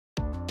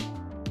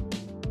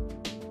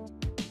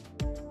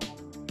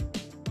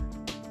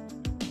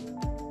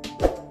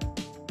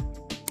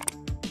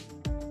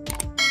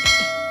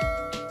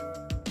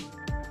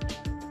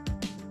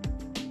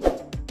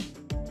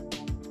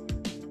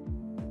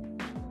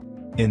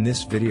In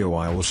this video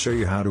I will show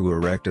you how to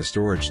erect a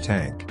storage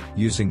tank,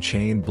 using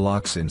chain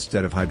blocks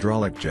instead of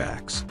hydraulic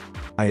jacks.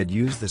 I had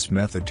used this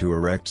method to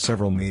erect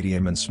several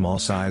medium and small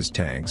sized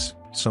tanks,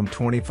 some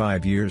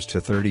 25 years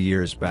to 30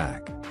 years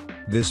back.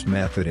 This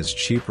method is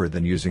cheaper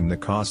than using the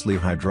costly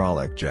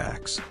hydraulic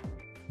jacks.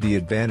 The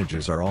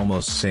advantages are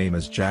almost same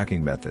as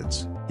jacking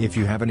methods. If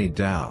you have any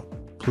doubt,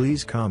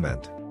 please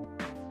comment.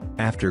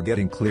 After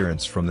getting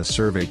clearance from the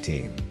survey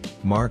team,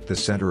 mark the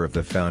center of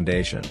the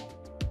foundation.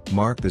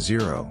 Mark the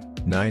 0,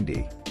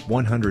 90,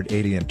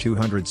 180 and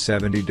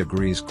 270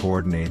 degrees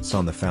coordinates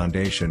on the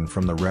foundation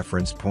from the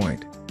reference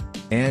point.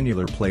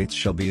 Annular plates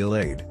shall be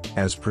laid,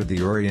 as per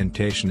the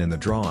orientation in the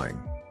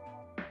drawing.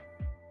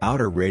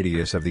 Outer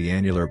radius of the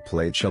annular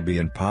plate shall be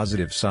in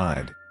positive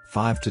side,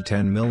 5 to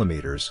 10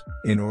 mm,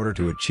 in order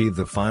to achieve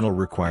the final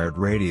required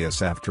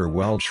radius after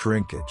weld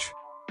shrinkage.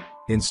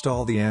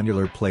 Install the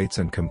annular plates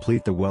and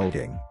complete the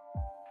welding.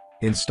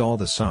 Install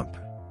the sump.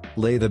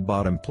 Lay the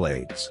bottom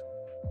plates.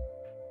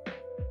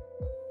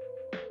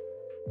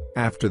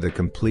 After the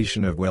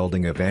completion of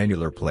welding of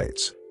annular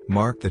plates,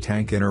 mark the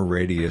tank inner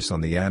radius on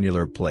the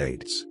annular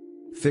plates.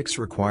 Fix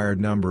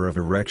required number of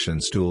erection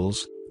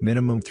stools,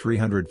 minimum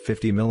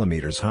 350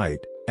 mm height,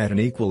 at an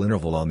equal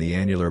interval on the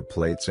annular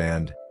plates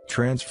and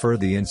transfer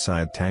the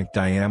inside tank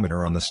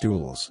diameter on the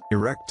stools.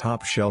 Erect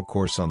top shell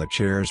course on the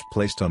chairs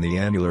placed on the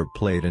annular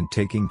plate and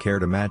taking care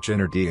to match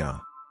inner dia.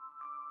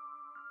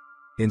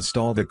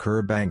 Install the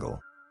curb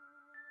angle.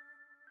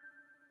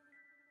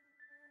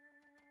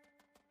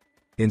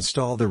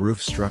 Install the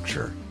roof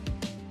structure.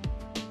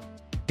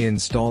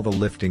 Install the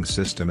lifting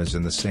system as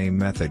in the same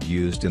method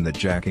used in the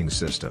jacking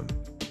system.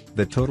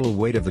 The total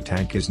weight of the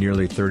tank is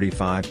nearly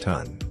 35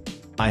 ton.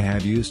 I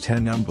have used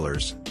 10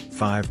 umblers,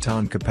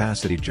 5-ton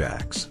capacity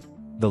jacks.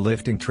 The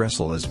lifting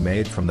trestle is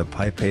made from the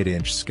pipe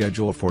 8-inch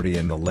schedule 40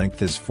 and the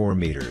length is 4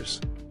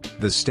 meters.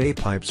 The stay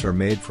pipes are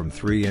made from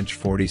 3-inch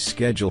 40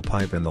 schedule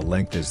pipe and the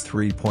length is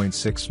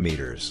 3.6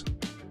 meters.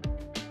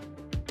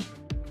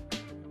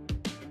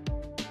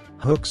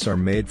 Hooks are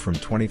made from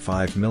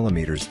 25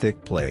 mm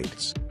thick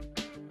plates.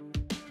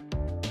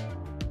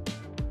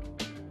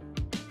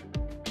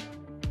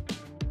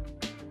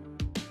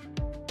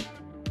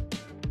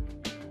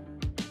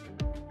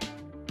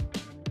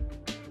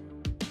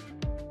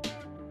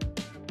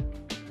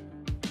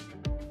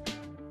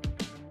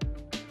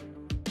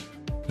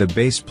 The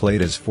base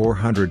plate is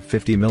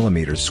 450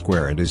 mm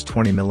square and is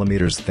 20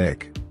 mm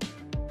thick.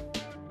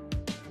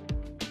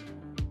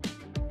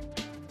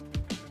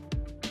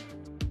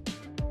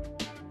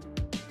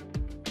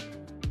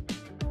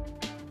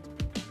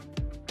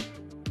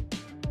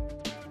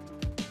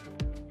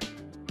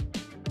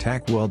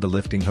 Tack weld the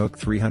lifting hook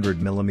 300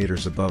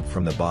 mm above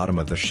from the bottom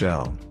of the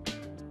shell.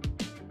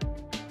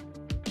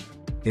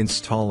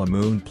 Install a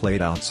moon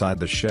plate outside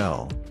the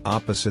shell,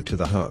 opposite to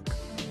the hook.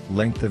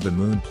 Length of the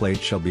moon plate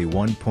shall be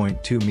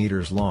 1.2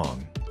 meters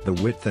long, the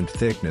width and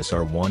thickness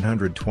are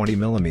 120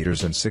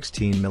 mm and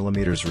 16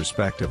 mm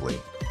respectively.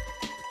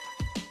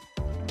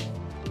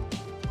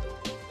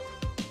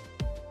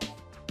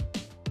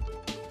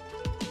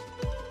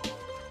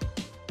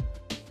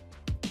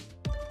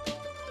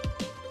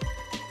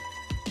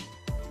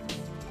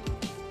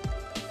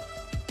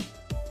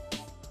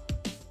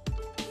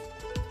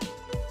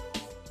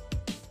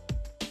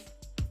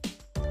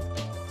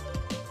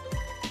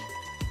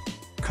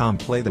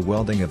 Complete the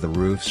welding of the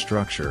roof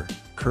structure,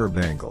 curb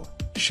angle,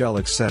 shell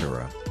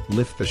etc.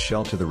 Lift the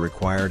shell to the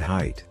required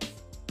height.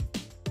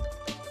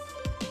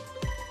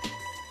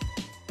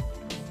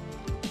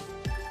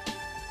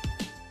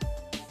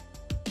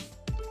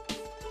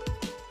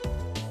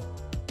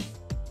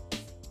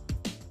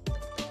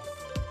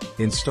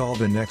 Install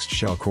the next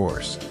shell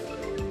course.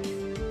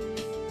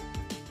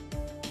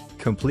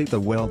 Complete the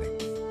welding.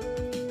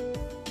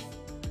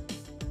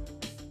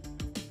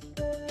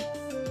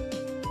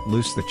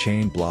 Loose the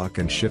chain block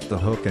and shift the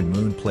hook and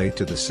moon plate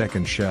to the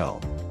second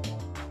shell.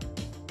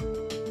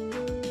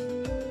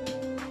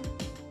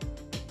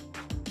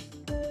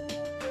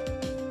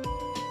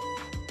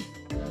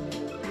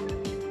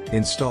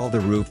 Install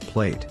the roof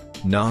plate,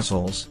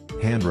 nozzles,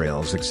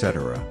 handrails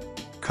etc.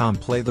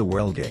 Complete the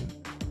welding.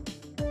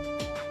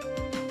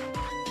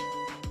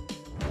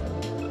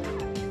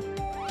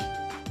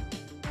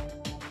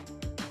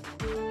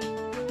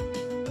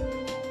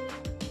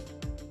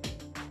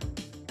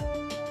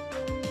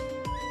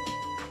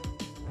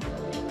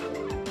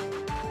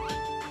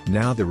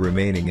 Now the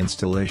remaining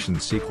installation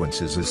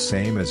sequence is the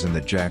same as in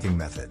the jacking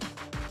method.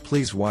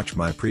 Please watch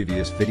my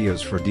previous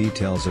videos for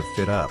details of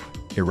fit up,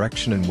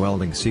 erection and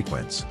welding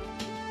sequence.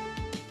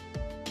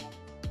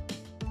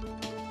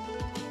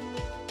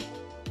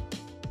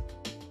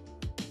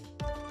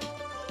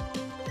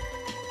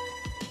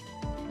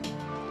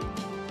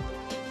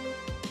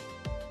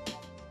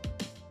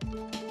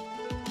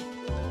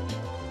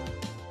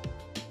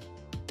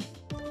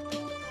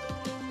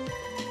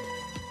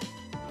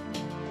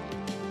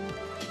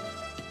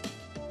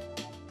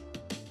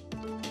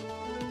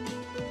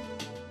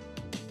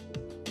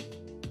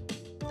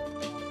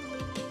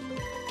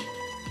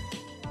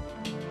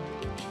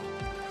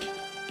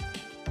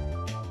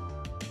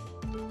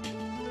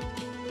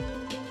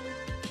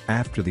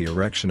 After the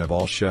erection of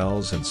all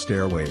shells and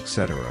stairway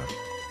etc.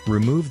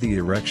 Remove the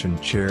erection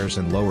chairs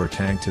and lower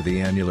tank to the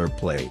annular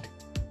plate.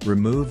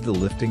 Remove the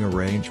lifting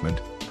arrangement,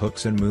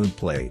 hooks and moon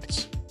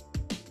plates.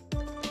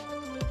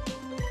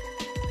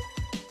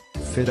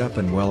 Fit up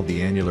and weld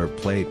the annular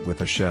plate with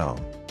a shell.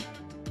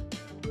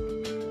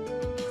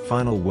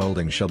 Final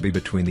welding shall be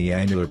between the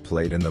annular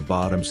plate and the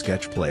bottom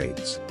sketch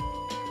plates.